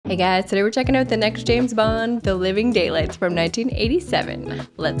Hey guys, today we're checking out the next James Bond, The Living Daylights from 1987.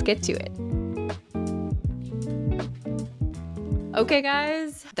 Let's get to it. Okay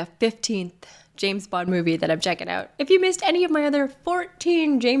guys, the 15th James Bond movie that I'm checking out. If you missed any of my other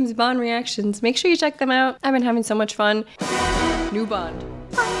 14 James Bond reactions, make sure you check them out. I've been having so much fun. New Bond.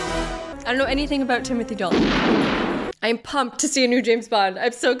 I don't know anything about Timothy Dalton. I am pumped to see a new James Bond.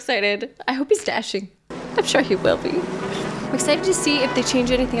 I'm so excited. I hope he's dashing. I'm sure he will be. I'm excited to see if they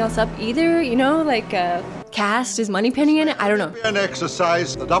change anything else up either, you know, like cast, is Moneypenny in it? I don't know. An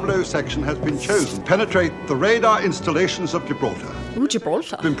exercise, the 00 section has been chosen. Penetrate the radar installations of Gibraltar. Ooh,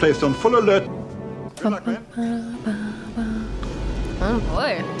 Gibraltar. Been placed on full alert. Oh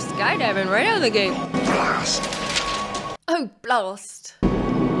boy, skydiving right out of the gate. Blast. Oh, blast.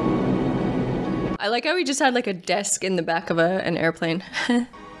 I like how he just had like a desk in the back of an airplane.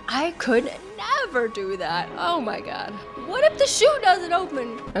 I could never do that. Oh my god. What if the chute doesn't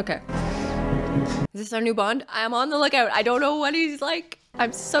open? Okay. Is this our new Bond? I'm on the lookout. I don't know what he's like.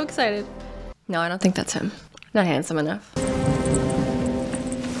 I'm so excited. No, I don't think that's him. Not handsome enough.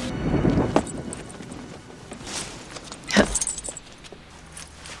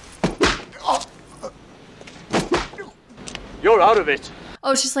 You're out of it.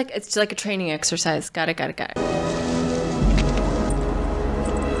 Oh, it's just like a training exercise. Got it. Is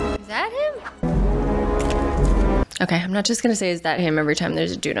that him? Okay, I'm not just gonna say is that him every time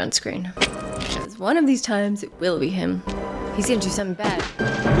there's a dude on screen. Because one of these times it will be him. He's gonna do something bad.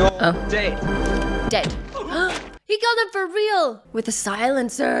 You're dead. Dead. He killed him for real! With a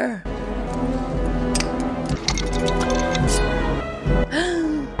silencer.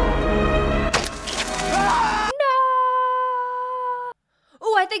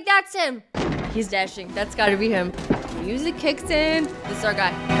 Oh, I think that's him. He's dashing. That's gotta be him. Music kicks in. This is our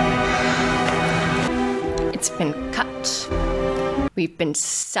guy. It's been cut. We've been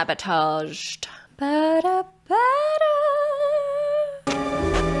sabotaged. Ba-da, ba-da.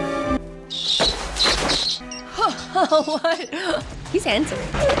 What? He's handsome.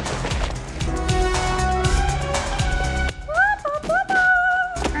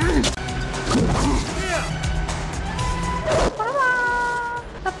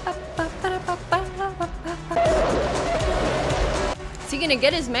 Is he gonna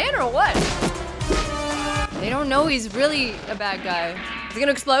get his man or what? They don't know he's really a bad guy. Is he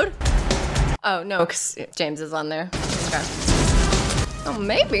gonna explode? Oh no, because James is on there. Okay. Oh,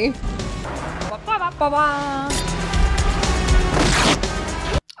 maybe.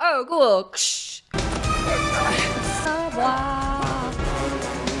 Oh, cool.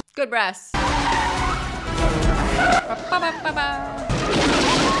 Good brass.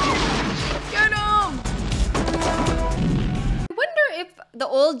 Get him! I wonder if the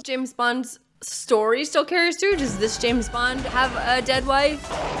old James Bond's story still carries through. Does this James Bond have a dead wife?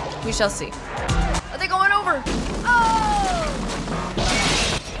 We shall see. Are they going over? Oh!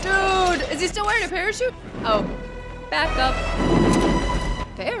 Dude, is he still wearing a parachute? Oh, back up.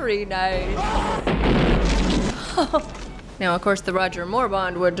 Very nice. Now, of course, the Roger Moore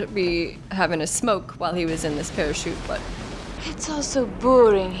Bond would be having a smoke while he was in this parachute, but... It's also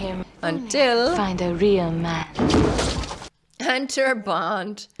boring him. Until... Find a real man. Enter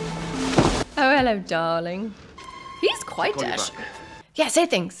Bond. Oh, hello, darling. He's quite dashing. Yeah, say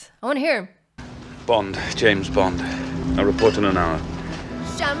things. I want to hear him. Bond, James Bond. I'll report in an hour.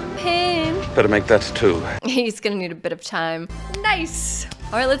 Champagne. Better make that 2. He's gonna need a bit of time. Nice.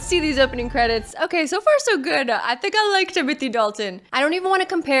 All right, let's see these opening credits. Okay, so far so good. I think I like Timothy Dalton. I don't even want to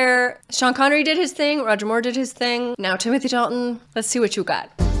compare. Sean Connery did his thing, Roger Moore did his thing. Now Timothy Dalton, let's see what you got.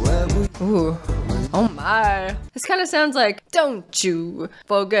 Ooh, oh my. This kind of sounds like, don't you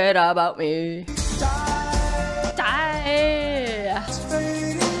forget about me. Die.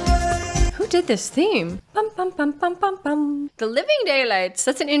 Who did this theme? Bum, bum, bum, bum, bum, bum. The Living Daylights,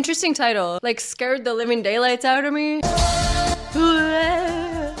 that's an interesting title. Like scared the living daylights out of me.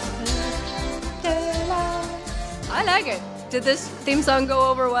 I like it. Did this theme song go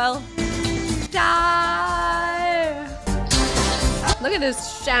over well? Die! Look at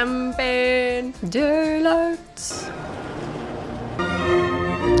this champagne. Daylights.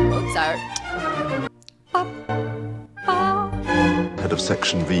 Mozart. Head of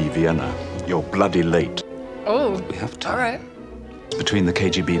Section V, Vienna. You're bloody late. Oh, We have time. all right. Between the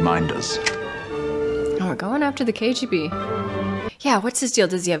KGB minders. Oh, we're going after the KGB. Yeah, what's his deal?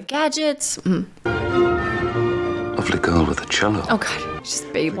 Does he have gadgets? Lovely girl with a cello. Oh god,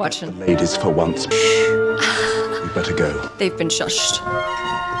 just babe watching. Ladies for once. You better go. They've been shushed.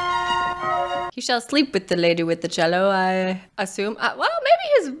 He shall sleep with the lady with the cello, I assume. Well, maybe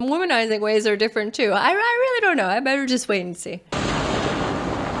his womanizing ways are different too. I really don't know. I better just wait and see.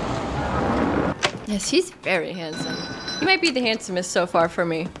 Yes, he's very handsome. He might be the handsomest so far for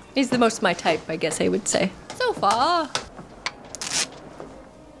me. He's the most my type, I guess I would say. So far.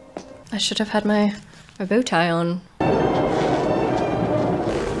 I should have had my bow tie on.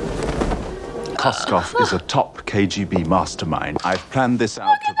 Koskov is a top KGB mastermind. I've planned this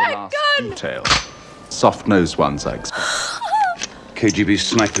out to the last detail. Soft-nosed ones, I expect. KGB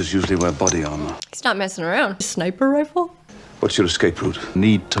snipers usually wear body armor. He's not messing around. Sniper rifle? What's your escape route?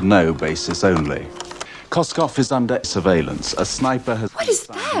 Need-to-know basis only. Koskov is under surveillance. A sniper has What is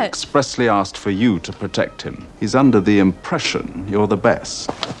that? expressly asked for you to protect him. He's under the impression you're the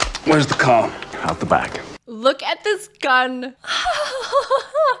best. Where's the car? Out the back. Look at this gun.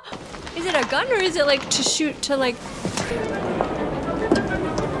 Is it a gun or is it like to shoot to like...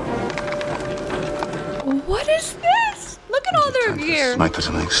 What is this? Look at all their gear. Sniper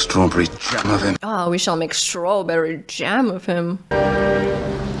to make strawberry jam of him. Oh, we shall make strawberry jam of him.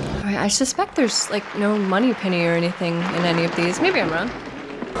 Alright, I suspect there's like no money penny or anything in any of these. Maybe I'm wrong.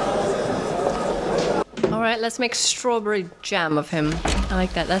 Alright, let's make strawberry jam of him. I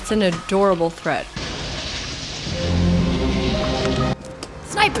like that. That's an adorable threat.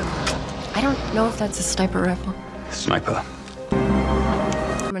 Snipe him! I don't know if that's a sniper rifle. Sniper.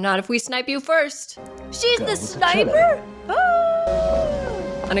 Or not if we snipe you first. She's the sniper?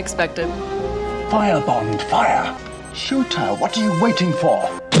 Oh. Unexpected. Fire, Bond, fire! Shoot her, what are you waiting for?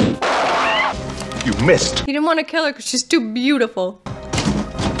 You missed. He didn't want to kill her because she's too beautiful.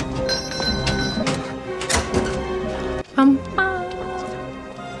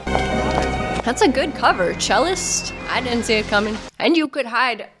 That's a good cover, cellist. I didn't see it coming. And you could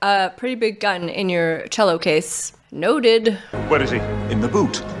hide a pretty big gun in your cello case. Noted. Where is he? In the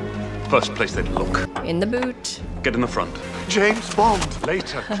boot. First place they'd look. In the boot. Get in the front. James Bond.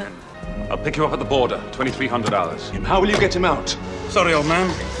 Later, Ken. I'll pick you up at the border. 2300 hours. And how will you get him out? Sorry, old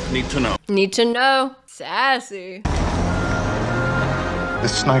man. Need to know. Need to know. Sassy. The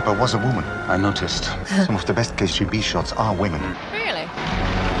sniper was a woman. I noticed. Some of the best KGB shots are women. Really?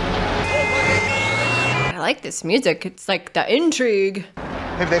 I like this music. It's like the intrigue.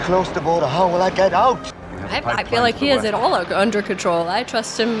 If they close the border, how will I get out? I feel like he has it all under control. I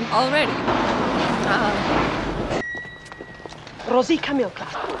trust him already. Rosie Kamilka.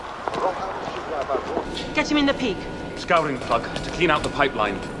 Get him in the peak. Scouring plug to clean out the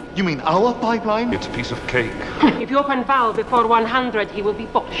pipeline. You mean our pipeline? It's a piece of cake. If you open valve before 100, he will be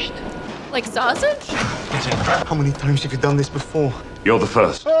botched. Like sausage? How many times have you done this before? You're the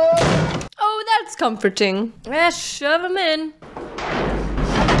first. Oh, that's comforting. Shove him in.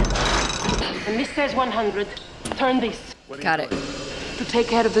 And this says 100. Turn this. Got it. To take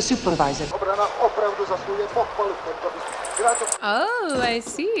care of the supervisor. Oh, I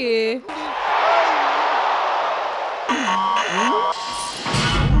see.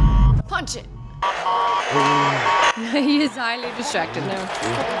 Punch it. He is highly distracted now.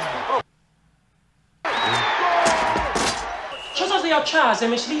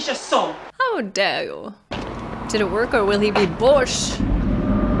 How dare you? Did it work or will he be Bosch?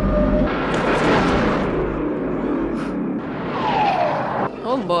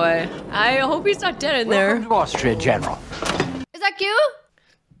 Oh boy. I hope he's not dead in there. Welcome to Austria, General. Is that Q?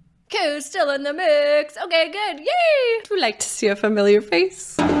 Q's still in the mix. Okay, good. Yay! We like to see a familiar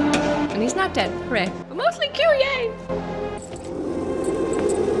face. And he's not dead. Hooray. But mostly Q, yay!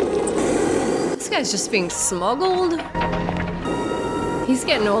 This guy's just being smuggled. He's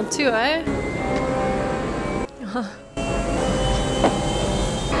getting old too, eh?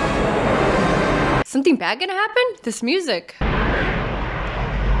 Something bad gonna happen? This music.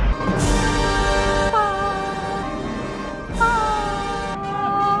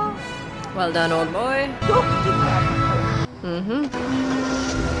 Well done, old boy.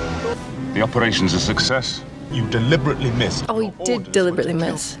 The operation's a success. You deliberately missed. Oh, he did deliberately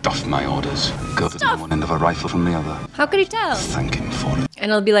miss. Stuff my orders. Girded Stuff. one end of a rifle from the other. How could he tell? Thank him for it. And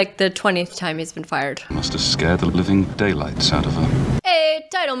it'll be like the 20th time he's been fired. Must have scared the living daylights out of her. Hey,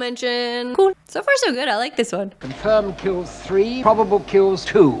 title mention. Cool. So far, so good. I like this one. Confirmed kills 3, probable kills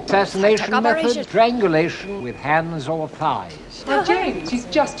 2. Assassination Operation. method, strangulation with hands or thighs. Now, James, he's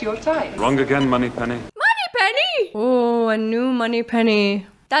just your type. Wrong again, Moneypenny. Moneypenny! Oh, a new Moneypenny.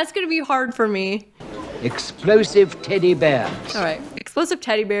 That's gonna be hard for me. Explosive teddy bears. All right, explosive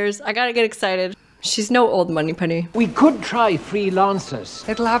teddy bears. I gotta get excited. She's no old Moneypenny. We could try freelancers.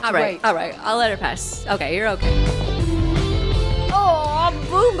 It'll have to All right, wait. all right. I'll let her pass. Okay, you're okay. Oh, a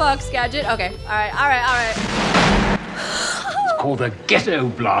boombox gadget. Okay, all right, all right, all right. It's called a ghetto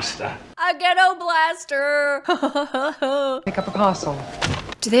blaster. A ghetto blaster. Pick up a parcel.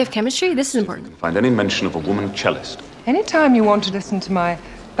 Do they have chemistry? This is important. Find any mention of a woman cellist. Anytime you want to listen to my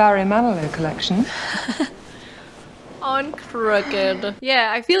Barry Manilow collection. On crooked.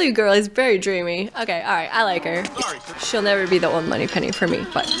 Yeah, I feel you, girl. He's very dreamy. Okay, alright, I like her. She'll never be the old money penny for me,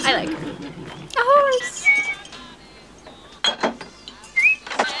 but I like her. A horse!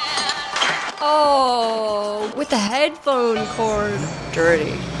 Oh, with the headphone cord.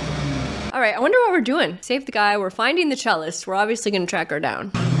 Dirty. Alright, I wonder what we're doing. Save the guy, we're finding the cellist. We're obviously gonna track her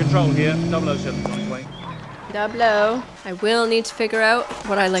down. Control here, 007 on his way. 00. I will need to figure out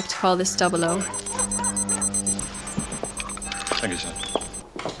what I like to call this 00. Thank you, sir.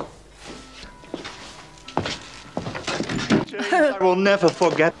 James, I will never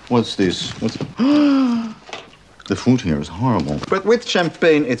forget. What's this? What's... The food here is horrible. But with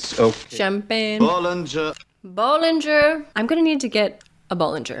champagne, it's okay. Champagne. Bollinger. Bollinger. I'm gonna need to get a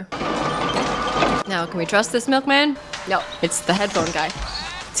Bollinger. Now, can we trust this milkman? No, it's the headphone guy.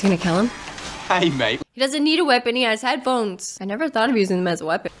 Is he gonna kill him? Hey, mate. He doesn't need a weapon, he has headphones. I never thought of using them as a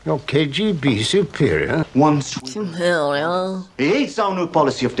weapon. Your KGB superior. Once. Hell, yeah. He hates our new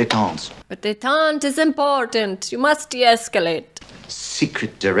policy of détente. But detente is important. You must de-escalate.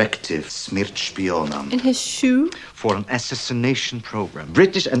 Secret directive, Smirtspionen. In his shoe? For an assassination program.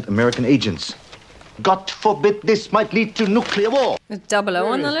 British and American agents. God forbid this might lead to nuclear war. Is 00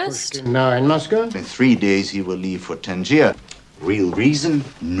 on the list? Now in Moscow? In 3 days, he will leave for Tangier. Real reason,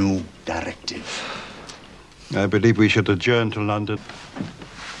 new directive. I believe we should adjourn to London.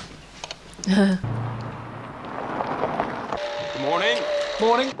 Good morning.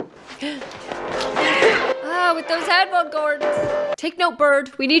 Morning. Ah, with those headphone cords. Take note,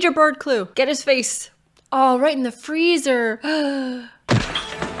 bird. We need your bird clue. Get his face. Oh, right in the freezer.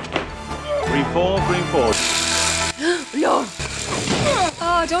 Green 4, green 4. No.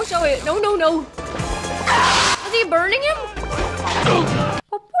 Oh, don't show it. No, no, no. Is he burning him?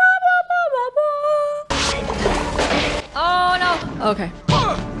 Oh, no. Okay.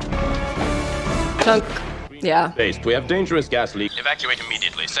 Chunk. Yeah. Based. We have dangerous gas leak. Evacuate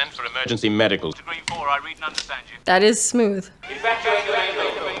immediately. Send for emergency medical. Green 4, I read and understand you. That is smooth. Evacuate the main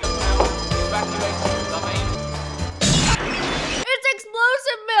building. Evacuate the main. It's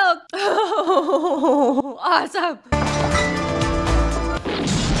explosive milk! Oh, awesome!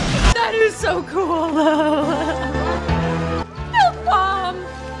 That is so cool! Milk bomb!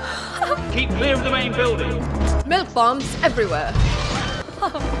 Keep clear of the main building. Milk bombs everywhere.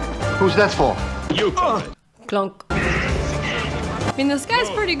 Who's that for? You. Clunk. I mean, this guy's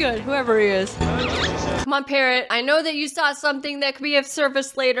pretty good, whoever he is. Come on, Parrot. I know that you saw something that could be of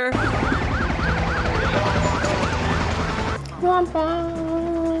service later.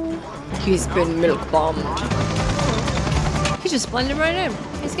 He's been milk bombed. He just blended right in.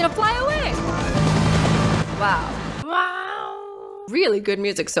 He's gonna fly away. Wow. Wow. Really good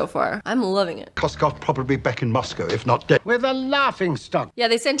music so far. I'm loving it. Koskov probably back in Moscow, if not dead. With a laughing stock. Yeah,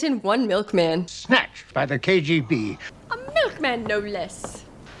 they sent in one milkman. Snatched by the KGB. A milkman, no less.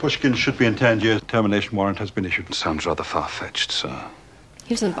 Pushkin should be in Tangier. Termination warrant has been issued. Sounds rather far-fetched, sir.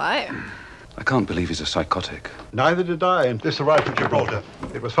 He doesn't buy it. I can't believe he's a psychotic. Neither did I, and this arrived at Gibraltar.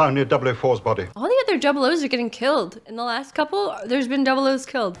 It was found near 004's body. All the other 00s are getting killed. In the last couple, there's been 00s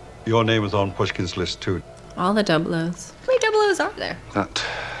killed. Your name was on Pushkin's list, too. All the 00s. How many 00s are there? That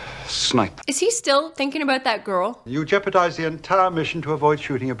sniper. Is he still thinking about that girl? You jeopardized the entire mission to avoid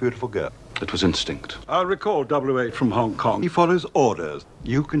shooting a beautiful girl. It was instinct. I'll recall 08 from Hong Kong. He follows orders.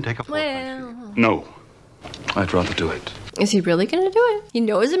 You can take a Well... No. I'd rather do it. Is he really gonna do it? He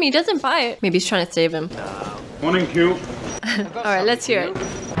knows him, he doesn't buy it. Maybe he's trying to save him. Morning, Q. Alright, let's hear it.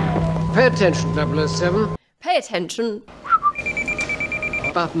 Pay attention, 007. Pay attention.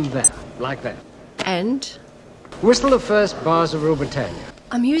 Button there, like that. And Whistle the first bars of Rule Britannia.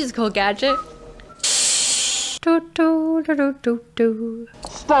 a musical gadget. Do, do, do, do, do, do.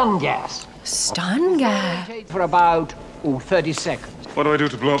 Stun gas. Stun gas. For about 30 seconds. What do I do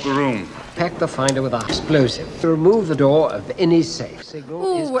to blow up the room? Pack the finder with an explosive. Remove the door of any safe.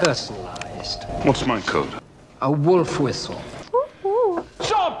 Signal is Ooh. personalized. What's my code? A wolf whistle. Ooh.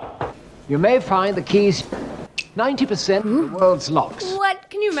 Stop! You may find the keys 90% of the world's locks. What?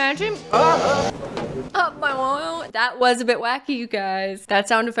 Can you imagine? That was a bit wacky, you guys. That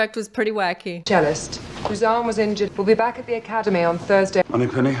sound effect was pretty wacky. Cellist, whose arm was injured, will be back at the academy on Thursday.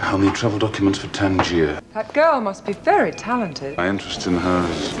 Moneypenny, I'll need travel documents for Tangier. That girl must be very talented. My interest in her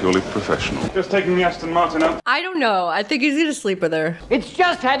is purely professional. Just taking the Aston Martin up. I don't know. I think he's gonna sleep with her. It's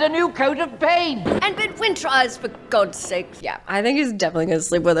just had a new coat of paint. And been Winters, for God's sake. Yeah, I think he's definitely gonna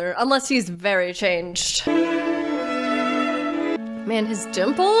sleep with her. Unless he's very changed. Man, his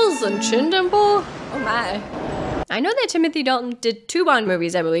dimples and chin dimple. Oh my. I know that Timothy Dalton did 2 Bond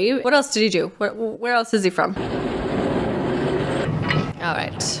movies, I believe. What else did he do? Where else is he from? All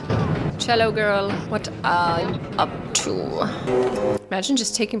right. Cello girl, what are you up to? Imagine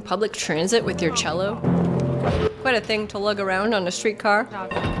just taking public transit with your cello. Quite a thing to lug around on a streetcar.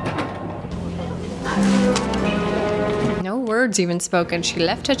 No words even spoken. She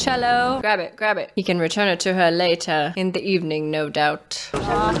left her cello. Grab it, grab it. He can return it to her later in the evening, no doubt.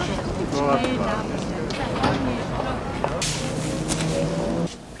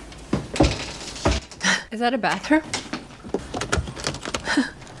 Is that a bathroom?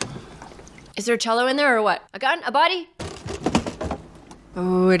 Is there a cello in there or what? A gun? A body?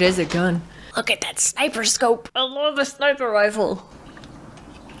 Oh, it is a gun. Look at that sniper scope. I love a sniper rifle.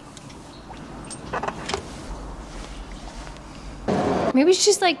 Maybe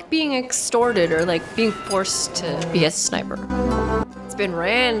she's like being extorted or like being forced to be a sniper. It's been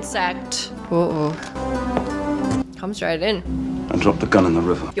ransacked. Uh-oh. Comes right in. I dropped the gun in the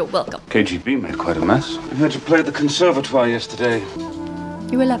river. You're welcome. KGB made quite a mess. We had to play at the conservatoire yesterday.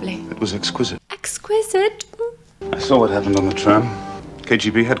 You were lovely. It was exquisite. Exquisite. I saw what happened on the tram.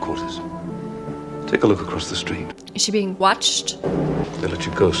 KGB headquarters. Take a look across the street. Is she being watched? They let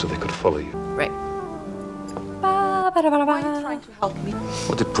you go so they could follow you. Right. Why are you trying to help me?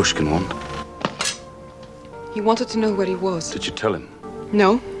 What did Pushkin want? He wanted to know where he was. Did you tell him?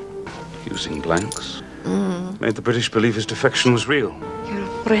 No. Using blanks? Made the British believe his defection was real. You're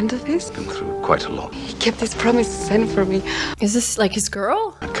a friend of his? Been through quite a lot. He kept his promise to send for me. Is this like his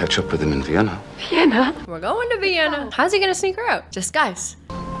girl? I'd catch up with him in Vienna. Vienna? We're going to Vienna. How's he gonna sneak her out? Disguise.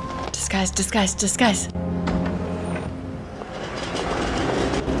 Disguise, disguise, disguise.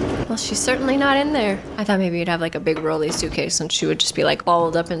 Well, she's certainly not in there. I thought maybe you'd have like a big rolly suitcase and she would just be like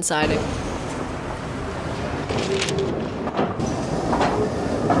balled up inside it.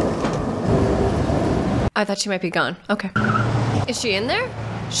 I thought she might be gone. Okay. Is she in there?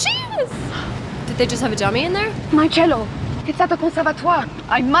 She is! Did they just have a dummy in there? My cello. It's at the conservatoire.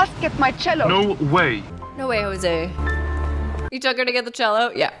 I must get my cello. No way. No way, Jose. You took her to get the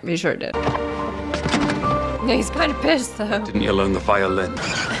cello? Yeah, you sure did. Yeah, he's kind of pissed though. Didn't you learn the violin?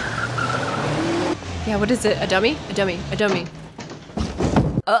 Yeah, what is it? A dummy? A dummy. A dummy.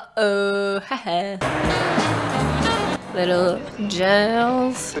 Uh-oh. Haha. Little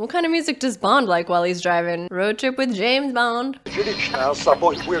gels. What kind of music does Bond like while he's driving? Road trip with James Bond. The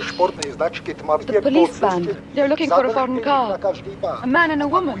police band. They're looking for a foreign car. A man and a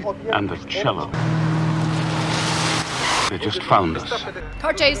woman. And a cello. They just found us.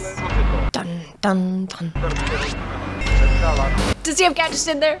 Car chase. Dun, dun, dun. Does he have gadgets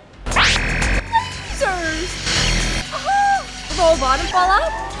in there? Lasers! Oh, will the whole bottom fall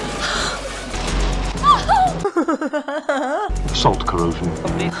out? Salt corrosion.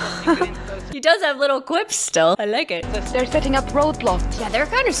 He does have little quips still. I like it. They're setting up roadblocks. Yeah, they're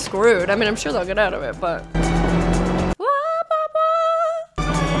kind of screwed. I mean, I'm sure they'll get out of it, but...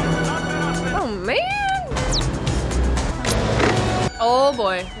 Oh, man! Oh,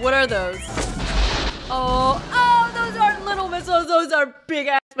 boy. What are those? Oh, those aren't little missiles. Those are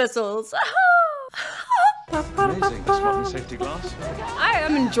big-ass missiles. Amazing. Spotting safety glass. I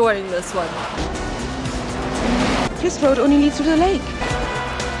am enjoying this one. This road only leads to the lake.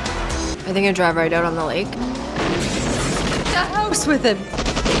 Are they gonna drive right out on the lake? The house with him.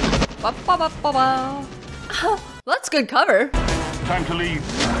 Ba, ba, ba, ba, ba. Oh, well, that's good cover. Time to leave.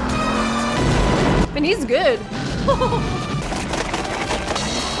 And he's good.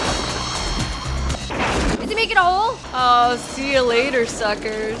 Is he making a hole? Oh, see you later,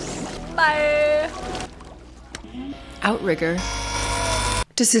 suckers. Bye. Outrigger.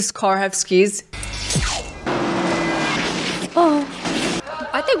 Does his car have skis? Oh,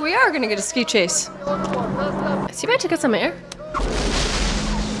 I think we are gonna get a ski chase. Is he about to get some air?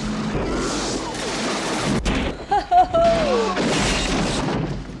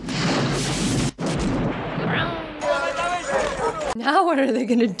 Now what are they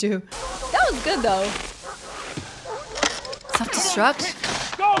gonna do? That was good though. Self-destruct?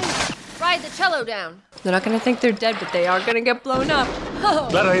 Ride the cello down. They're not gonna think they're dead, but they are gonna get blown up.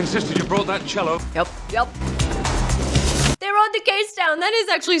 Glad I insisted you brought that cello. Yep. They rode the case down. That is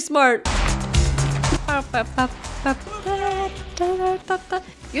actually smart.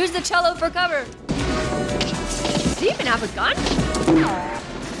 Use the cello for cover. Does he even have a gun?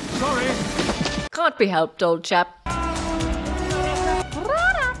 Sorry. Can't be helped, old chap.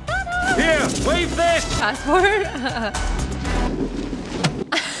 Here, wave this. Passport?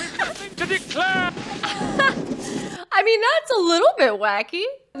 To declare. I mean, that's a little bit wacky.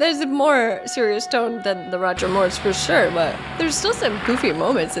 There's a more serious tone than the Roger Moore's for sure, but there's still some goofy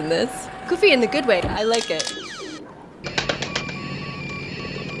moments in this. Goofy in the good way. I like it.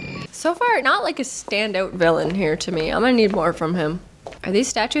 So far, not like a standout villain here to me. I'm gonna need more from him. Are these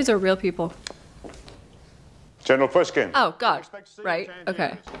statues or real people? General Pushkin. Oh, God. Right.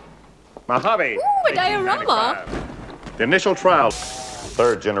 Okay. Mojave. Ooh, a diorama. The initial trial.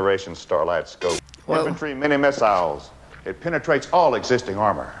 Third-generation Starlight scope. Whoa. Infantry mini-missiles. It penetrates all existing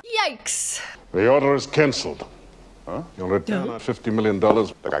armor. Yikes. The order is cancelled. Huh? You'll return our $50 million.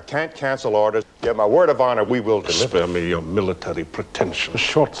 Look, I can't cancel orders. Yet my word of honor, we will deliver. Spare me your military pretension. A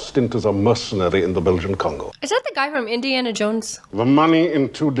short stint as a mercenary in the Belgian Congo. Is that the guy from Indiana Jones? The money in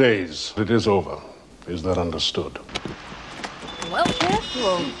 2 days. It is over. Is that understood? Well,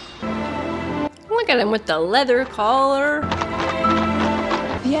 careful. Look at him with the leather collar.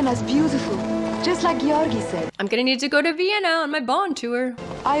 Vienna's beautiful, just like Georgi said. I'm gonna need to go to Vienna on my Bond tour.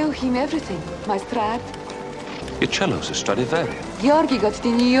 I owe him everything. My Strad. Your cello's a Stradivarius. Georgi got it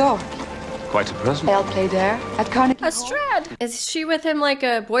in New York. Quite a present. I'll play there at Carnegie. A Strad. Is she with him like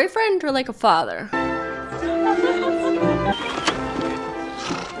a boyfriend or like a father?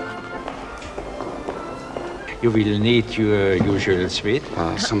 You will need your usual suite.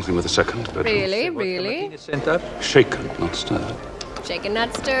 Something with a second bedroom. Really? Sent up. Shaken, not stirred. Shaken,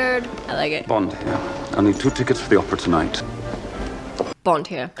 not stirred. I like it. Bond here. I need 2 tickets for the opera tonight. Bond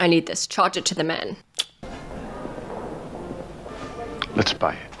here. I need this. Charge it to the man. Let's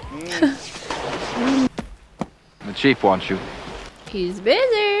buy it. The chief wants you. He's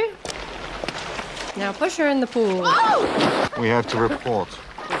busy. Now push her in the pool. Oh! We have to report.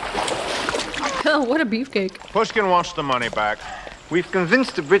 Oh, what a beefcake. Pushkin wants the money back. We've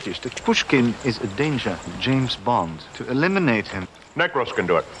convinced the British that Pushkin is a danger to James Bond. To eliminate him, Necros can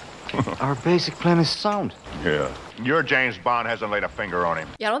do it. our basic plan is sound. Yeah. Your James Bond hasn't laid a finger on him.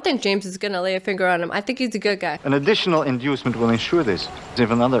 Yeah, I don't think James is gonna lay a finger on him. I think he's a good guy. An additional inducement will ensure this.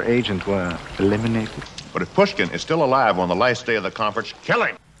 If another agent were eliminated. But if Pushkin is still alive on the last day of the conference, kill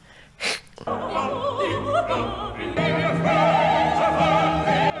him!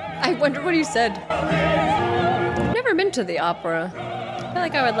 I wonder what he said. I've never been to the opera. I feel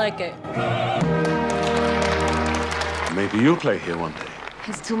like I would like it. Maybe you'll play here one day.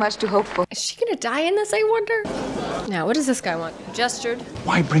 It's too much to hope for. Is she gonna die in this, I wonder? Now, what does this guy want? Gestured.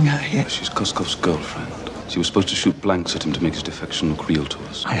 Why bring her here? She's Koskov's girlfriend. She was supposed to shoot blanks at him to make his defection look real to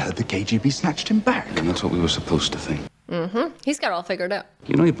us. I heard the KGB snatched him back. And that's what we were supposed to think. Mm-hmm. He's got it all figured out.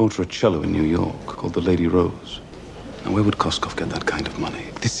 You know, he bought her a cello in New York called the Lady Rose. Now, where would Koskov get that kind of money?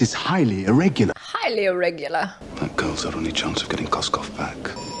 This is highly irregular. Highly irregular. That girl's our only chance of getting Koskov back.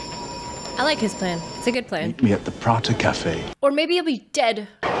 I like his plan. It's a good plan. Meet me at the Prater Cafe. Or maybe he'll be dead.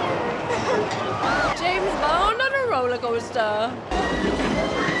 James Bond on a roller coaster.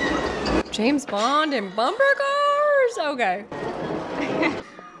 James Bond in bumper cars? Okay.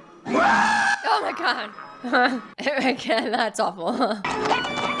 Oh my god. Again, that's awful.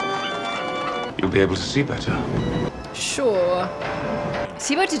 You'll be able to see better. Sure. Is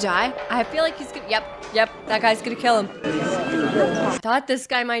he about to die? I feel like he's gonna... Yep, that guy's gonna kill him. Thought this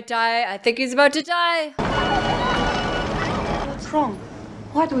guy might die. I think he's about to die. What's wrong?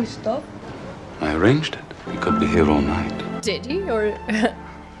 Why do we stop? I arranged it. We could be here all night. Did he, or...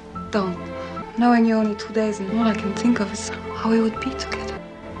 Don't. Knowing you only 2 days and all I can think of is how we would be together.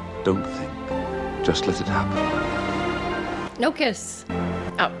 Don't think. Just let it happen. No kiss.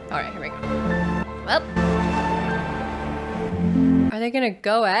 Oh, alright, here we go. Well... Are they gonna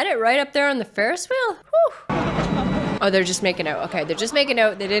go at it right up there on the Ferris wheel? Whew. Oh, they're just making out. Okay, they're just making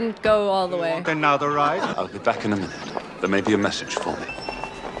out. They didn't go all the way. Another ride? I'll be back in a minute. There may be a message for me.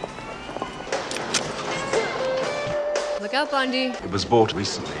 Look out, Bundy. It was bought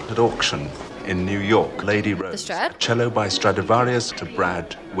recently at auction in New York. Lady Rose. The Strad? Cello by Stradivarius to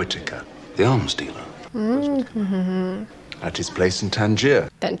Brad Whitaker. The arms dealer. Mm-hmm. At his place in Tangier.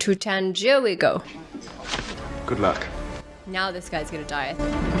 Then to Tangier we go. Good luck. Now this guy's gonna die, I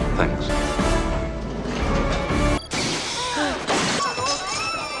think. Thanks.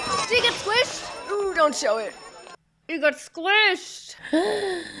 Did he get squished? Ooh, don't show it. He got squished.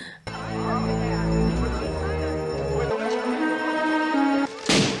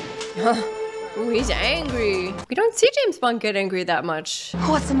 Ooh, he's angry. We don't see James Bond get angry that much.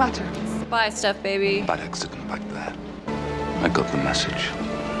 What's the matter? Spy stuff, baby. Bad accident back there. I got the message.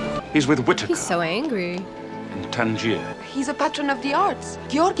 He's with Whitaker. He's so angry. In Tangier. He's a patron of the arts.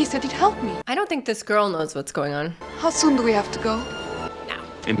 Georgi said he'd help me. I don't think this girl knows what's going on. How soon do we have to go? Now.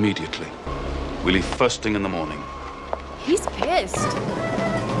 Immediately. We leave first thing in the morning. He's pissed.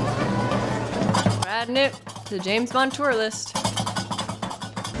 Adding it to the James Bond tour list.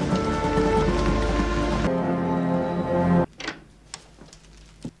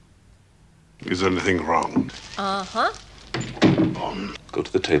 Is anything wrong? Uh-huh. Go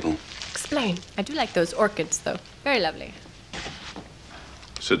to the table. Explain. I do like those orchids, though. Very lovely.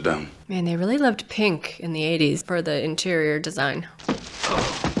 Sit down. Man, they really loved pink in the 80s for the interior design.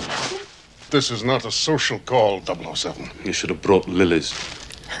 This is not a social call, 007. You should have brought lilies.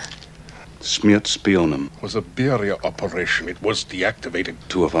 Smiertspionum. It was a barrier operation. It was deactivated.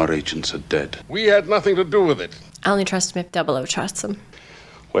 2 of our agents are dead. We had nothing to do with it. I only trust him if 00 trusts him.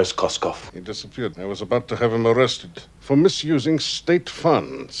 Where's Koskov? He disappeared. I was about to have him arrested for misusing state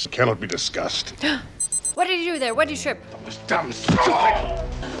funds. Cannot be discussed. What did you do there? What did you trip? This damn stupid.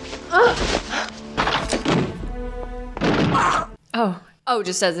 Oh,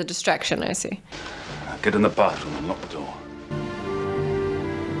 just as a distraction, I see. Now get in the bathroom and lock the door.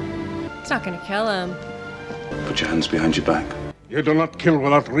 It's not gonna kill him. Put your hands behind your back. You do not kill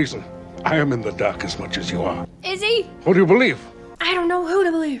without reason. I am in the dark as much as you are. Is he? Who do you believe? I don't know who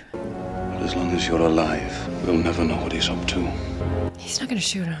to believe. But as long as you're alive, we'll never know what he's up to. He's not gonna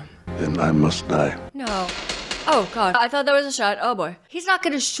shoot him. Then I must die. No. Oh, God. I thought there was a shot. Oh, boy. He's not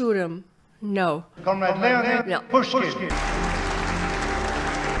gonna shoot him. No. Comrade Leonid, No. Pushkin.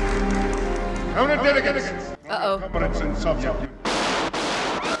 Counter delegates. Uh-oh. Comrades in Soviet.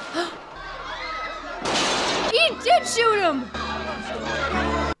 He did shoot him!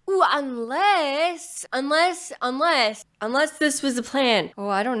 Ooh, unless this was a plan. Oh,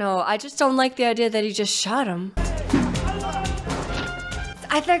 I don't know. I just don't like the idea that he just shot him.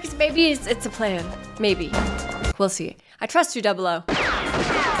 I think maybe it's a plan. Maybe. We'll see. I trust you, 00.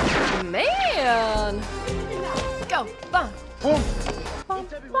 Man! Go, bang!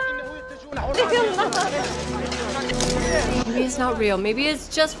 Maybe it's not real. Maybe it's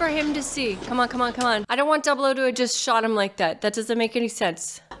just for him to see. Come on, come on, come on. I don't want 00 to have just shot him like that. That doesn't make any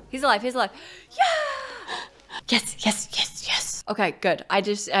sense. He's alive, he's alive. Yeah! Yes, yes, yes, yes. Okay, good.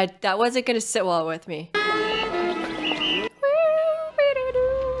 That wasn't gonna sit well with me.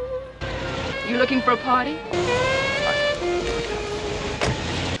 You looking for a party?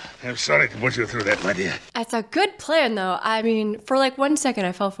 I'm sorry to put you through that, my dear. It's a good plan, though. I mean, for like 1 second,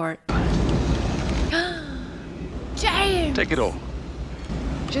 I fell for it. James! Take it all.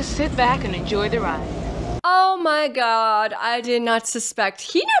 Just sit back and enjoy the ride. Oh my God, I did not suspect.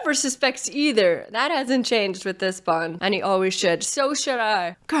 He never suspects either. That hasn't changed with this Bond, and he always should. So should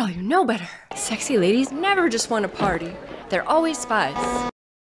I. Girl, you know better. Sexy ladies never just want to party. They're always spies.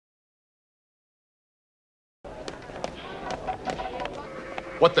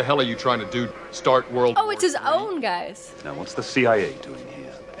 What the hell are you trying to do? Start World War Oh, it's his own, guys. Now, what's the CIA doing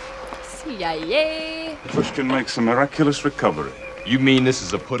here? CIA. Pushkin makes a miraculous recovery. You mean this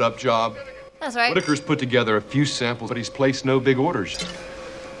is a put-up job? That's right. Whitaker's put together a few samples, but he's placed no big orders.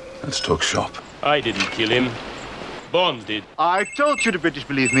 Let's talk shop. I didn't kill him. Bond did. I told you the British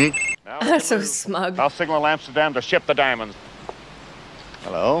believe me. That's so smug. I'll signal Amsterdam to ship the diamonds.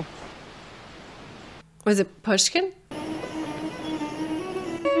 Hello? Was it Pushkin?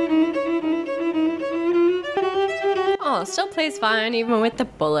 Oh, still plays fine, even with the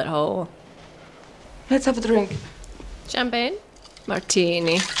bullet hole. Let's have a drink. Champagne?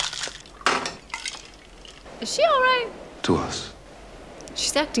 Martini. Is she alright? To us.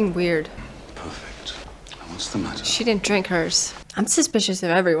 She's acting weird. Perfect. Now, what's the matter? She didn't drink hers. I'm suspicious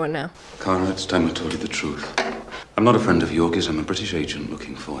of everyone now. Cara, it's time I told you the truth. I'm not a friend of Yorgis. I'm a British agent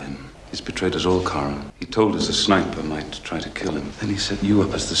looking for him. He's betrayed us all, Cara. He told us a sniper might try to kill him. Then he set you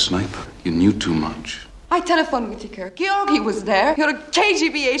up as the sniper. You knew too much. I telephoned Whitaker. Georgi was there. You're a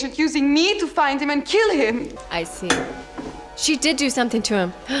KGB agent using me to find him and kill him. I see. She did do something to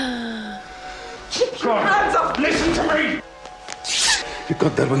him. Keep your hands up! Listen to me! You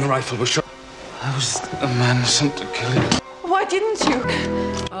got there when the rifle was shot. I was a man sent to kill him. Why didn't you?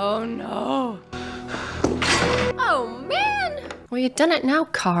 Oh, no. Oh, man. Well, you've done it now,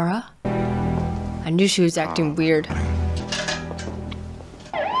 Cara. I knew she was acting weird.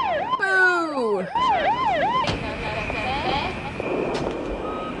 Boo!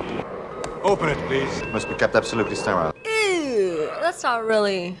 Open it, please. Must be kept absolutely sterile. Ew, that's not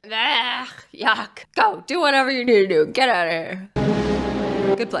really... Ugh, yuck. Go, do whatever you need to do. Get out of here.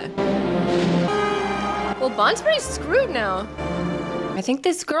 Good plan. Well, Bond's pretty screwed now. I think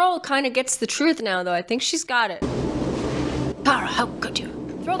this girl kind of gets the truth now, though. I think she's got it. Cara, how could you?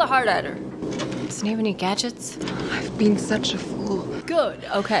 Throw the heart at her. Doesn't he have any gadgets? I've been such a fool. Good,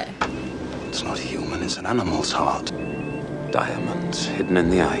 okay. It's not human, it's an animal's heart. Diamonds hidden in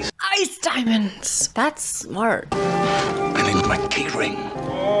the ice. Ice diamonds! That's smart. I need my key ring.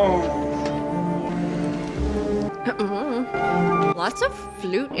 Lots of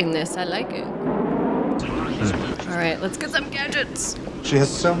flute in this, I like it. Alright, let's get some gadgets. She has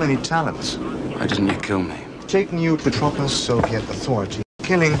so many talents. Why didn't you kill me? Taking you to Metropolis Soviet authority.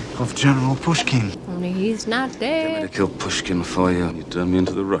 Killing of General Pushkin. only he's not there. I killed Pushkin for you, and you turned me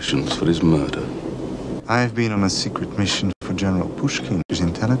into the Russians for his murder. I've been on a secret mission for General Pushkin's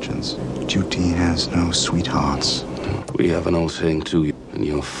intelligence. Duty has no sweethearts. We have an old saying too, and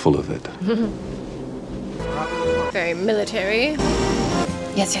you're full of it. Very military.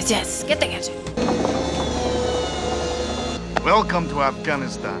 Yes, yes, yes. Get the gadget. Welcome to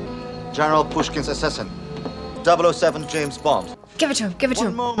Afghanistan. General Pushkin's assassin. 007 James Bond. Give it to him. Give it to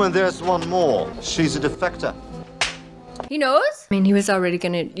him. One moment, there's one more. She's a defector. He knows? I mean, he was already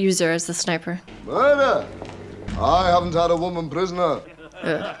gonna use her as the sniper. Murder! I haven't had a woman prisoner.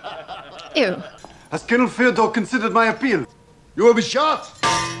 Ew. Has Colonel Fyodor considered my appeal? You will be shot!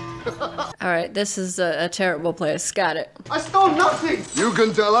 Alright, this is a terrible place. Got it. I stole nothing! You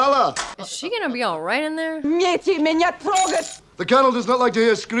can tell Allah. Is she gonna be alright in there? The colonel does not like to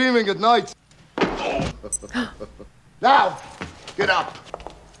hear screaming at night. Now, get up.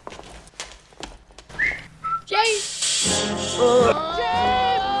 James!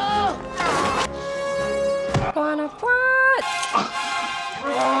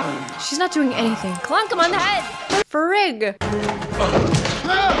 She's not doing anything. Clunk him on the head! Frig!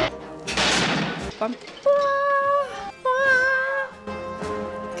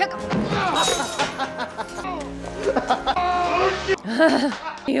 Kick him.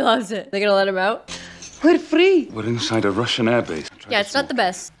 He loves it. They gonna let him out? We're free. We're inside a Russian airbase. Yeah, it's not the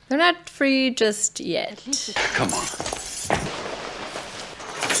best. They're not free just yet. Come on.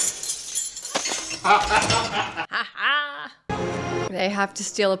 They have to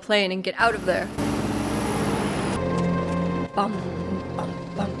steal a plane and get out of there. Bum, bum,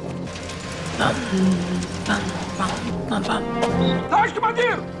 bum. Bum, bum, bum, bum, bum.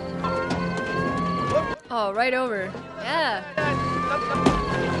 Oh, right over. Yeah.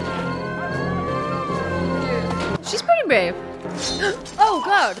 She's pretty brave. Oh,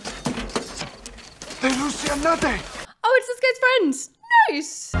 God. Oh, it's this guy's friends.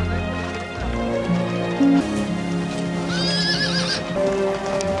 Nice.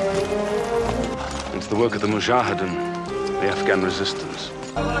 It's the work of the Mujahideen, the Afghan resistance.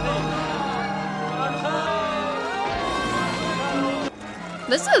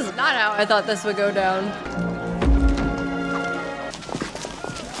 This is not how I thought this would go down.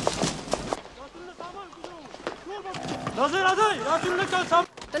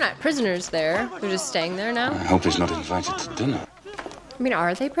 They're not prisoners there. They're just staying there now. I hope he's not invited to dinner. I mean,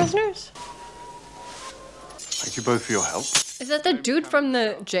 are they prisoners? Thank you both for your help. Is that the dude from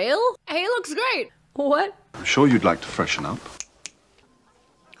the jail? Hey, he looks great. What? I'm sure you'd like to freshen up.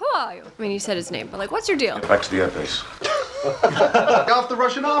 Who are you? I mean, you said his name, but like, what's your deal? Back to the airbase. Half the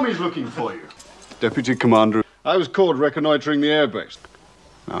Russian army's looking for you. Deputy Commander. I was called reconnoitering the airbase.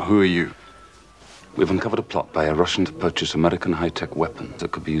 Now, who are you? We've uncovered a plot by a Russian to purchase American high-tech weapons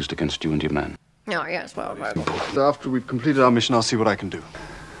that could be used against you and your men. Oh, yes, well. After we've completed our mission, I'll see what I can do.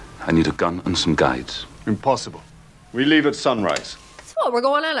 I need a gun and some guides. Impossible. We leave at sunrise. So what, we're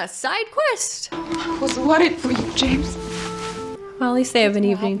going on a side quest? I was worried for you, James. Well, at least they have an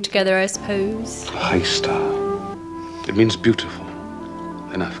evening together, I suppose. High star. It means beautiful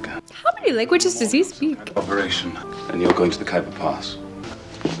in Afghan. How many languages does he speak? Operation. And you're going to the Khyber Pass.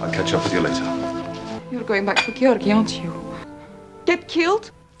 I'll catch up with you later. You're going back to Georgi, aren't you? Get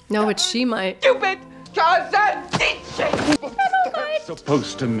killed? No, but she might. Stupid!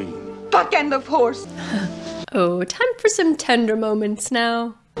 Supposed to mean. Fuck end of horse. Oh, time for some tender moments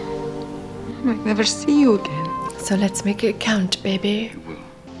now. I might never see you again. So let's make it count, baby.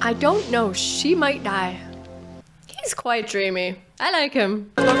 I don't know. She might die. He's quite dreamy. I like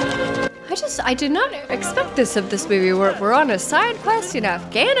him. I did not expect this of this movie. We're on a side quest in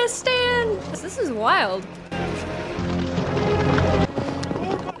Afghanistan. This is wild.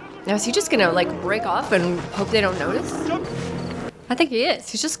 Now, is he just gonna, like, break off and hope they don't notice? I think he is.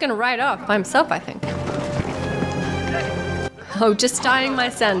 He's just gonna ride off by himself, I think. Oh, just tying my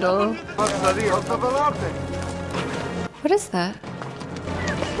sandal. What is that?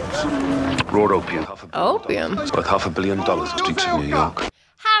 Raw opium. Opium? It's worth $500 million on streets in New York.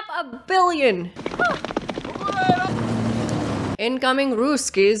 $500 million! Incoming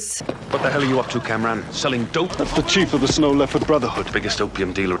Ruskies. What the hell are you up to, Kamran? Selling dope? That's the chief of the Snow Leopard Brotherhood. Biggest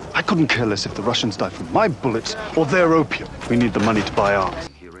opium dealer. I couldn't care less if the Russians die from my bullets or their opium. We need the money to buy arms.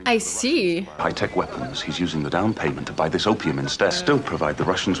 I see. High-tech weapons. He's using the down payment to buy this opium instead. Still provide the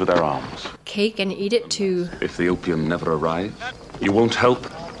Russians with their arms. Cake and eat it too. If the opium never arrives, you won't help.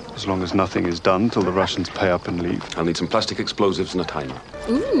 As long as nothing is done till the Russians pay up and leave. I'll need some plastic explosives and a timer.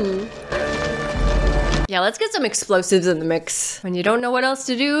 Ooh. Yeah, let's get some explosives in the mix. When you don't know what else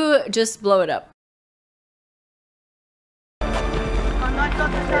to do, just blow it up.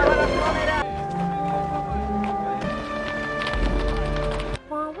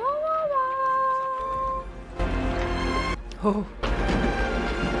 Oh.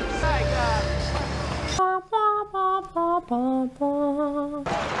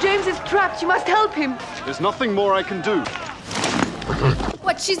 James is trapped. You must help him. There's nothing more I can do.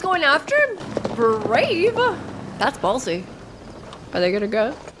 What, she's going after him? Brave. That's ballsy. Are they gonna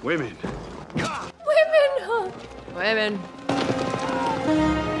go? Women. Women! Huh? Women.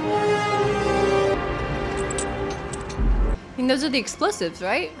 I mean, those are the explosives,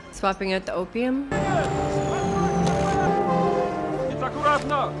 right? Swapping out the opium.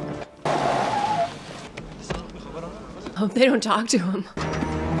 Oh, they don't talk to him.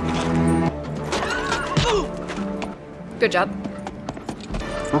 Good job.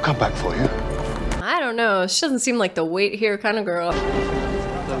 We'll come back for you. I don't know. She doesn't seem like the wait here kind of girl.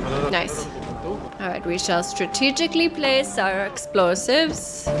 Nice. All right, we shall strategically place our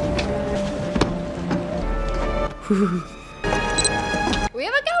explosives. We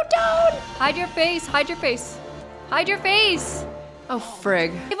have a countdown! Hide your face, hide your face. Hide your face! Oh,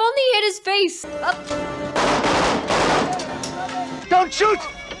 frig. If only he hit his face! Up. Don't shoot!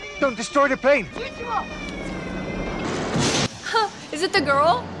 Don't destroy the plane! Huh, is it the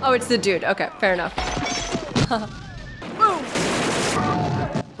girl? Oh, it's the dude. Okay, fair enough. Boom!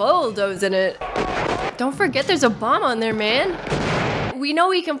 Bulldozing it. Don't forget there's a bomb on there, man. We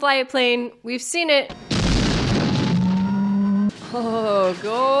know he can fly a plane. We've seen it. Oh,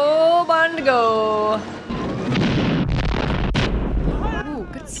 go, Bond, go. Ooh,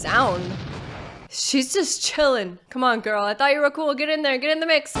 good sound. She's just chilling. Come on, girl. I thought you were cool. Get in there. Get in the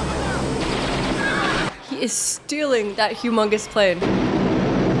mix. He is stealing that humongous plane.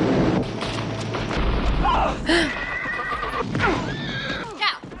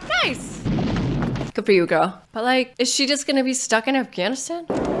 Yeah, nice. Good for you, girl. But like, is she just gonna be stuck in Afghanistan?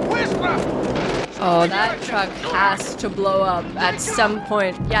 Oh, that truck has to blow up at some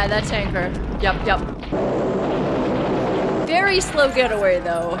point. Yeah, that tanker. Yup, yup. Very slow getaway,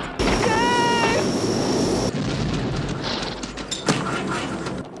 though.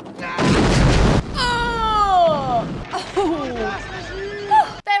 Oh!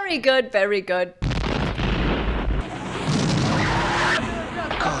 Oh! Very good, very good.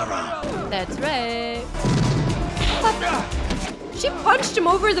 That's right. She punched him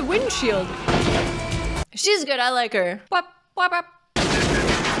over the windshield. She's good, I like her. Wap, wap, wap.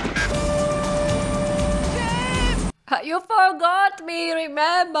 You forgot me,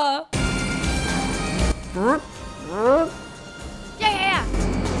 remember? Yeah.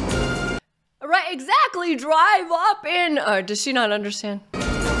 Right, exactly, drive up in. Oh, does she not understand?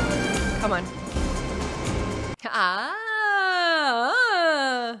 Come on.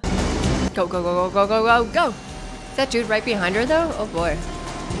 Go, go, go, go, go, go, go, go. Is that dude right behind her, though? Oh, boy.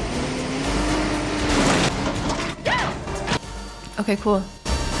 Okay, cool.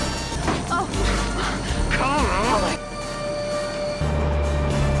 Oh.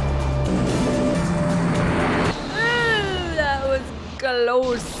 Ooh, that was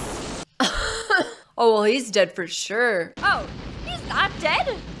close. Oh, well, he's dead for sure. Oh, he's not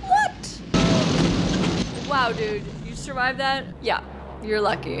dead? What? Wow, dude. You survived that? Yeah, you're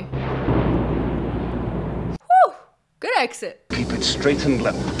lucky. Whew, good exit. Keep it straight and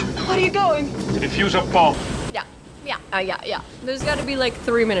level. Where are you going? To defuse a bomb. Yeah. There's gotta be like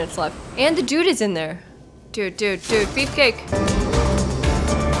 3 minutes left. And the dude is in there. Dude, beefcake.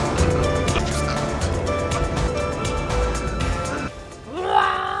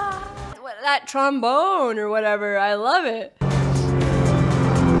 That trombone or whatever, I love it.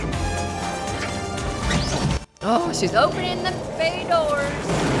 Oh, she's opening the bay doors.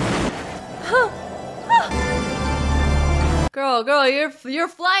 Girl, you're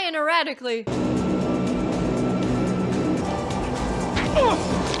flying erratically.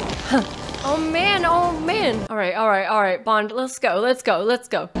 Oh man. All right, Bond, let's go.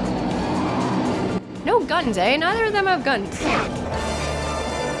 No guns, eh? Neither of them have guns.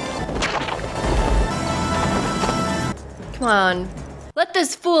 Come on, let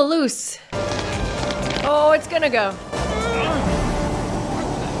this fool loose. Oh, it's gonna go.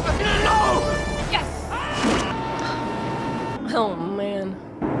 Yes! Oh man.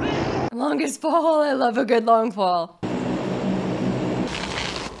 Longest fall, I love a good long fall.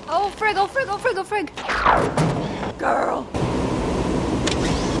 Oh, frig. Girl.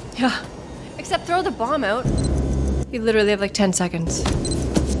 Yeah. Except throw the bomb out. You literally have like 10 seconds.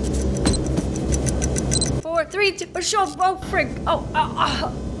 4, 3, 2, show. Oh, frig. Oh.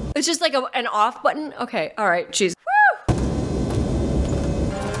 It's just like an off button. Okay, all right, jeez. Woo!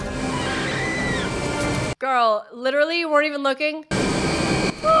 Girl, literally, you weren't even looking.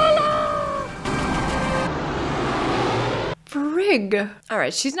 Frig. All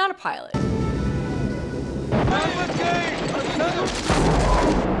right, she's not a pilot.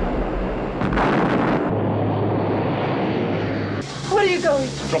 What are you going?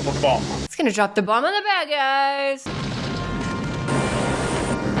 Drop a bomb. It's gonna drop the bomb on the bad guys.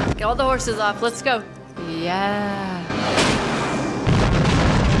 Get all the horses off. Let's go. Yeah.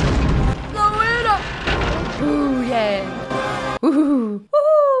 Blow it up. Ooh, yeah. Woohoo.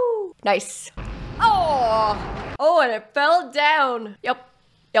 Woohoo. Nice. Oh. Oh, and it fell down. Yep.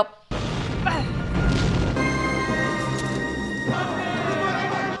 Yep.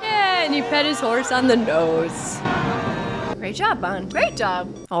 Yeah, and you pet his horse on the nose. Great job, Bond. Great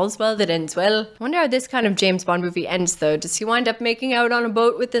job. All's well that ends well. I wonder how this kind of James Bond movie ends, though. Does he wind up making out on a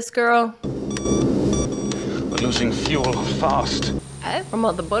boat with this girl? We're losing fuel fast. From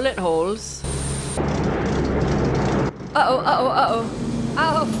all the bullet holes. Uh-oh, uh-oh, uh-oh.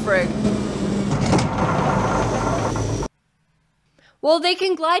 Oh, frig. Well, they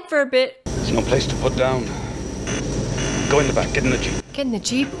can glide for a bit. There's no place to put down. Go in the back, get in the Jeep. Get in the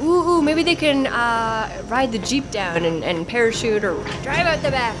Jeep? Ooh, maybe they can ride the Jeep down and parachute or drive out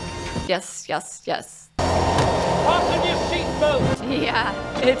the back. Yes, yes, yes. Fasten your seatbelt. Yeah,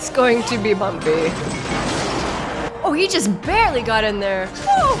 it's going to be bumpy. Oh, he just barely got in there.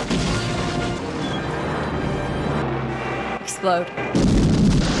 Woo! Explode.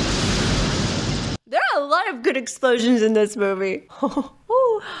 There are a lot of good explosions in this movie.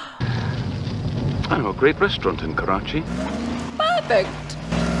 I know a great restaurant in Karachi. Perfect.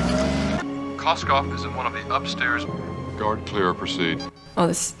 Koskov is in one of the upstairs. Guard clear, proceed. Oh,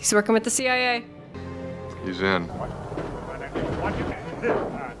 he's working with the CIA. He's in.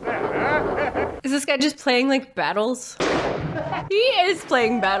 Is this guy just playing like battles? He is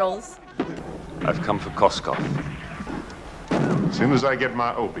playing battles. I've come for Koskov. As soon as I get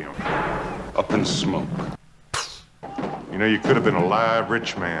my opium. Up in smoke. You know, you could have been a live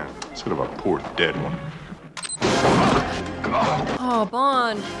rich man instead of a poor dead one. Oh,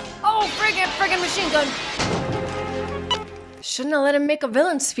 Bond. Oh, friggin' machine gun. Shouldn't have let him make a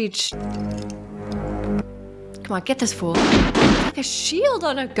villain speech. Come on, get this fool. Like a shield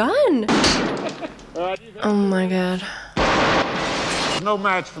on a gun. Oh my god. No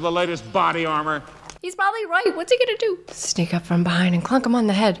match for the latest body armor. He's probably right. What's he gonna do? Sneak up from behind and clunk him on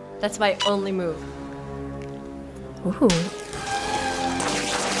the head. That's my only move. Ooh.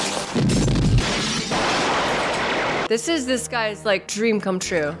 This is this guy's, like, dream come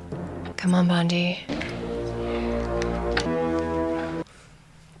true. Come on, Bondi.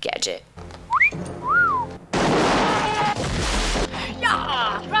 Gadget.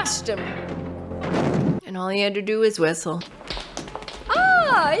 Yeah! Crushed him. And all he had to do was whistle.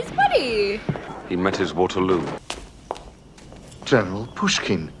 Ah, his buddy! He met his Waterloo. General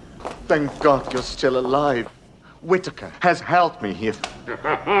Pushkin, thank God you're still alive. Whitaker has helped me here.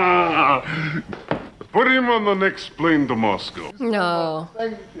 Put him on the next plane to Moscow. No.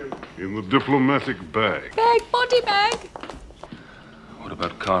 Thank you. In the diplomatic bag. Body bag. What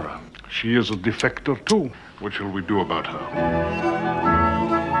about Kara? She is a defector too. What shall we do about her?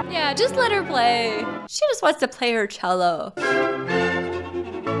 Yeah, just let her play. She just wants to play her cello.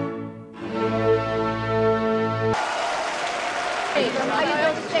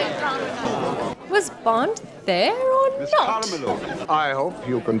 Was Bond there or not? I hope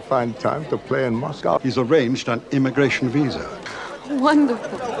you can find time to play in Moscow. He's arranged an immigration visa.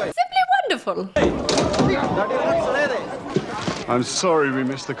 Wonderful. Simply wonderful. I'm sorry we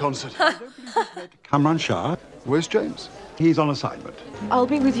missed the concert. Kamran Shah, where's James? He's on assignment. I'll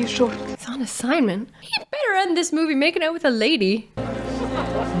be with you shortly. He's on assignment? He better end this movie making out with a lady.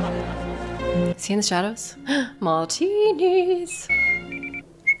 See in the shadows? Martinis.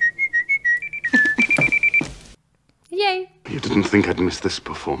 Yay. You didn't think I'd miss this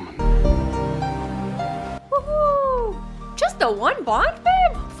performance. Woohoo! Just the one Bond,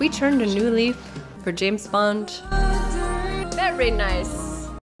 babe? If we turned a new leaf for James Bond. Very nice.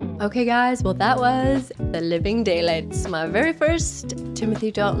 Okay guys, well that was The Living Daylights, my very first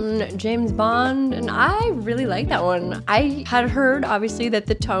Timothy Dalton James Bond, and I really like that one. I had heard obviously that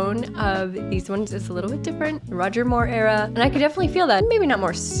the tone of these ones is a little bit different, Roger Moore era, and I could definitely feel that. Maybe not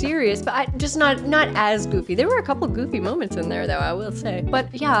more serious, but just not as goofy. There were a couple goofy moments in there though, I will say.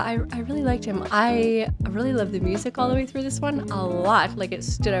 But yeah, I really liked him. I really love the music all the way through this one, a lot. Like it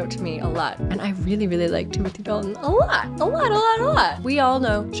stood out to me a lot. And I really, really like Timothy Dalton a lot. We all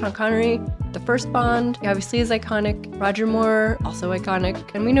know Sean Connery, The first Bond, he obviously is iconic. Roger Moore, also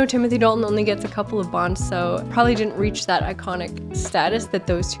iconic. And we know Timothy Dalton only gets a couple of Bonds, so probably didn't reach that iconic status that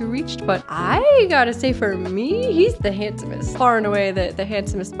those two reached. But I gotta say, for me, he's the handsomest. Far and away the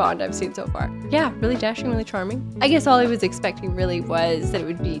handsomest Bond I've seen so far. Yeah, really dashing, really charming. I guess all I was expecting really was that it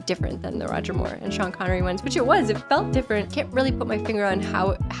would be different than the Roger Moore and Sean Connery ones, which it was. It felt different. Can't really put my finger on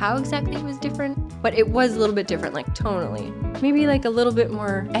how exactly it was different, but it was a little bit different, like tonally. Maybe like a little bit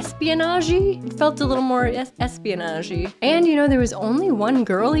more espionage-y. It felt a little more espionage-y. And you know, there was only one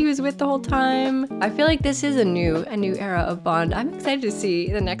girl he was with the whole time. I feel like this is a new era of Bond. I'm excited to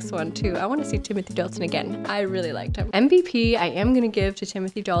see the next one too. I want to see Timothy Dalton again. I really liked him. MVP, I am gonna give to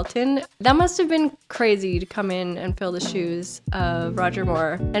Timothy Dalton. That must have been crazy to come in and fill the shoes of Roger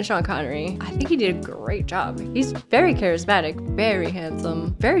Moore and Sean Connery. I think he did a great job. He's very charismatic, very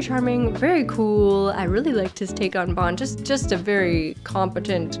handsome, very charming, very cool. I really liked his take on Bond. Just a very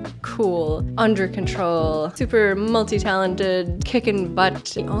competent, cool, under control, super multi-talented, kicking butt.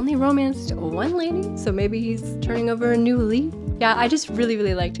 He only romanced one lady, so maybe he's turning over a new leaf. Yeah, I just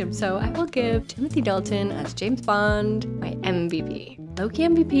really liked him, so I will give Timothy Dalton as James Bond my MVP. Low-key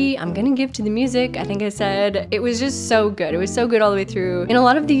MVP, I'm gonna give to the music. I think I said it was just so good. It was so good all the way through. In a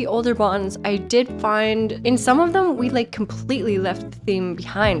lot of the older Bonds, I did find, in some of them, we like completely left the theme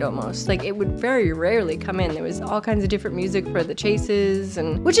behind almost. Like it would very rarely come in. There was all kinds of different music for the chases,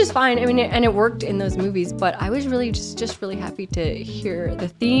 and which is fine. I mean, and it worked in those movies, but I was really just really happy to hear the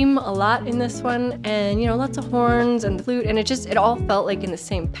theme a lot in this one, and you know, lots of horns and the flute, and it all felt like in the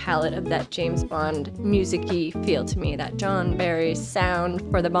same palette of that James Bond music-y feel to me. That John Barry sound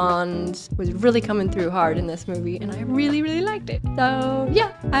for the Bonds was really coming through hard in this movie, and I really liked it. So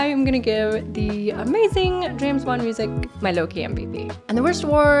yeah, I am gonna give the amazing James Bond music my low-key MVP. And the worst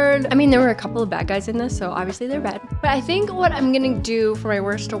award, I mean, there were a couple of bad guys in this, so obviously they're bad. But I think what I'm gonna do for my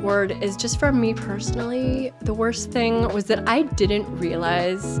worst award is just for me personally, the worst thing was that I didn't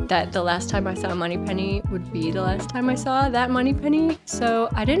realize that the last time I saw Moneypenny would be the last time I saw that Moneypenny. So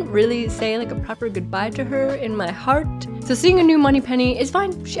I didn't really say like a proper goodbye to her in my heart. So seeing a new Moneypenny is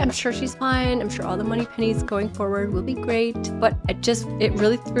fine. I'm sure she's fine. I'm sure all the Moneypennies going forward will be great. But it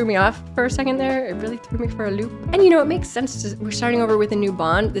really threw me off for a second there. It really threw me for a loop. And you know, it makes sense. We're starting over with a new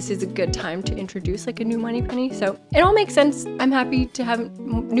Bond. This is a good time to introduce like a new Moneypenny. So it all makes sense. I'm happy to have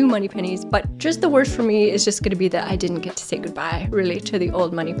new Moneypennies. But just the worst for me is just going to be that I didn't get to say goodbye really to the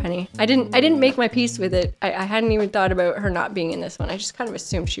old Moneypenny. I didn't make my peace with it. I hadn't even thought about her not being in this one. I just kind of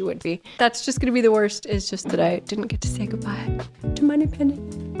assumed she would be. That's just going to be the worst, is just that I didn't get to say goodbye to Moneypenny.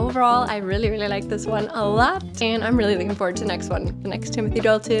 Overall, I really like this one a lot, and I'm really looking forward to the next one. The next Timothy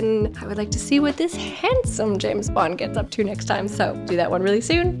Dalton. I would like to see what this handsome James Bond gets up to next time, so do that one really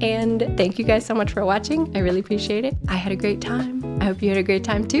soon. And thank you guys so much for watching. I really appreciate it. I had a great time. I hope you had a great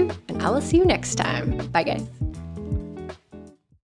time too, and I will see you next time. Bye guys.